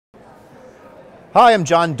Hi, I'm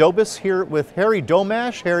John Domash here with Harry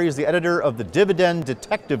Domash. Harry is the editor of the Dividend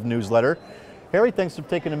Detective newsletter. Harry, thanks for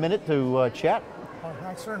taking a minute to chat. Well,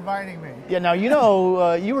 thanks for inviting me. Yeah, now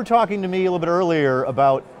you were talking to me a little bit earlier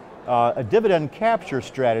about a dividend capture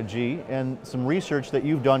strategy and some research that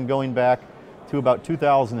you've done going back to about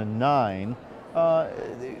 2009.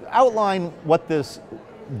 Outline what this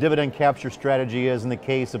dividend capture strategy is in the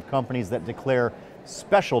case of companies that declare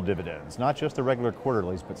special dividends, not just the regular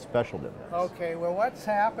quarterlies, but special dividends. Okay, well what's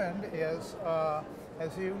happened is,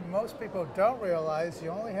 most people don't realize, you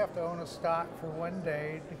only have to own a stock for 1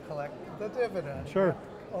 day to collect the dividend. Sure.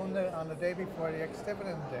 Own it on the day before the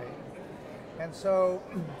ex-dividend date. And so,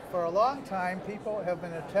 for a long time, people have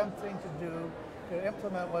been attempting to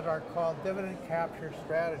implement what are called dividend capture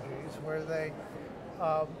strategies, where they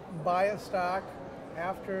buy a stock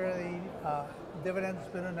after the dividend's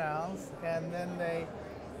been announced, and then they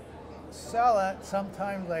sell it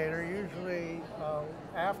sometime later, usually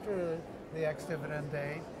after the ex-dividend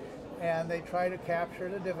date, and they try to capture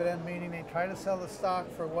the dividend, meaning they try to sell the stock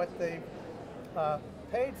for what they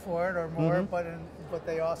paid for it or more, but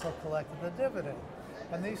they also collected the dividend.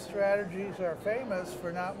 And these strategies are famous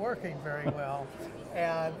for not working very well.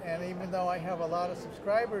 And even though I have a lot of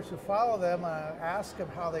subscribers who follow them, I ask them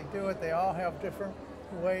how they do it. They all have different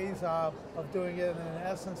ways of doing it, and in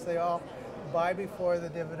essence they all buy before the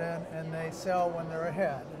dividend and they sell when they're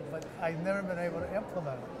ahead. But I've never been able to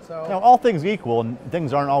implement it. So now, all things equal, and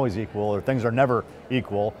things aren't always equal, or things are never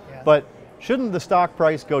equal, yeah. But shouldn't the stock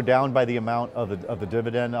price go down by the amount of the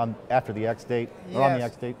dividend after the X date, or on the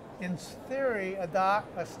X date? In theory,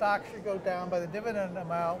 a stock should go down by the dividend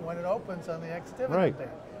amount when it opens on the ex-dividend date.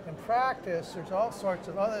 In practice, there's all sorts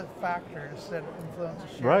of other factors that influence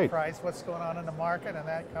the share price, what's going on in the market and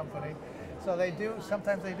that company. So they do,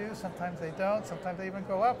 sometimes they don't, sometimes they even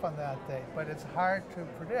go up on that date. But it's hard to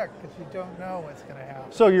predict because you don't know what's going to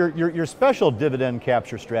happen. So your special dividend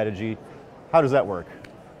capture strategy, how does that work?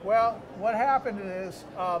 Well, what happened is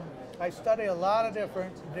I study a lot of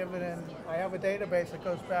different dividend. I have a database that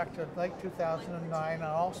goes back to like 2009 on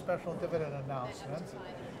all special dividend announcements.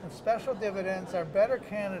 And special dividends are better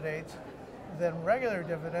candidates than regular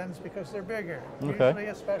dividends because they're bigger. Okay. Usually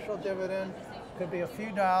a special dividend could be a few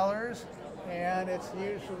dollars, and it's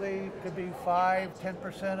usually could be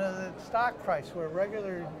 5–10% of the stock price, where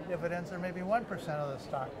regular dividends are maybe 1% of the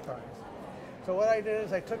stock price. So what I did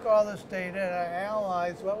is I took all this data and I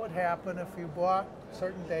analyzed what would happen if you bought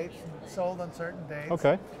certain dates and sold on certain dates.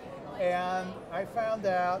 Okay. And I found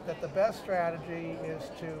out that the best strategy is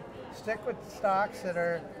to stick with stocks that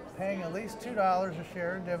are paying at least $2 a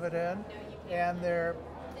share in dividend,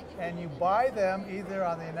 and you buy them either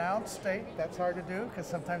on the announced date, that's hard to do because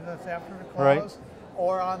sometimes that's after the close,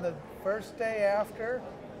 or on the first day after,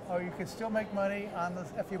 or you can still make money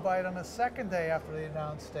if you buy it on the second day after the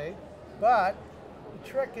announced date. But the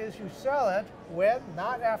trick is you sell it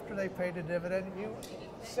not after they paid the dividend, you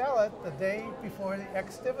sell it the day before the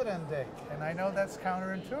ex-dividend date. And I know that's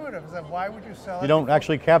counterintuitive. So why would you sell it? You don't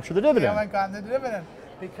actually capture the dividend. You haven't gotten the dividend.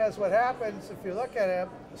 Because what happens, if you look at it,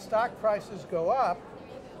 stock prices go up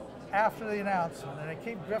after the announcement, and they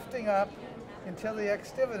keep drifting up until the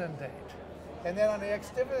ex-dividend date. And then on the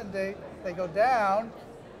ex-dividend date, they go down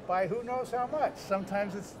by who knows how much.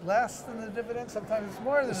 Sometimes it's less than the dividend, sometimes it's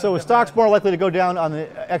more than the dividend. So a stock's more likely to go down on the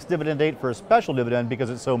ex-dividend date for a special dividend because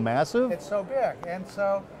it's so massive? It's so big. And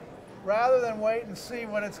so rather than wait and see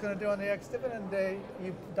what it's going to do on the ex-dividend day,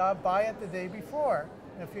 you buy it the day before.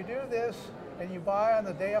 And if you do this and you buy on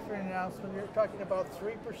the day after the announcement, you're talking about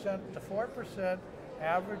 3% to 4%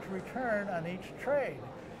 average return on each trade.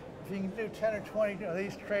 If you can do 10 or 20 of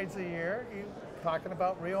these trades a year, you're talking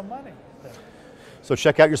about real money. So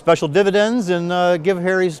check out your special dividends and give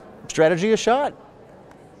Harry's strategy a shot.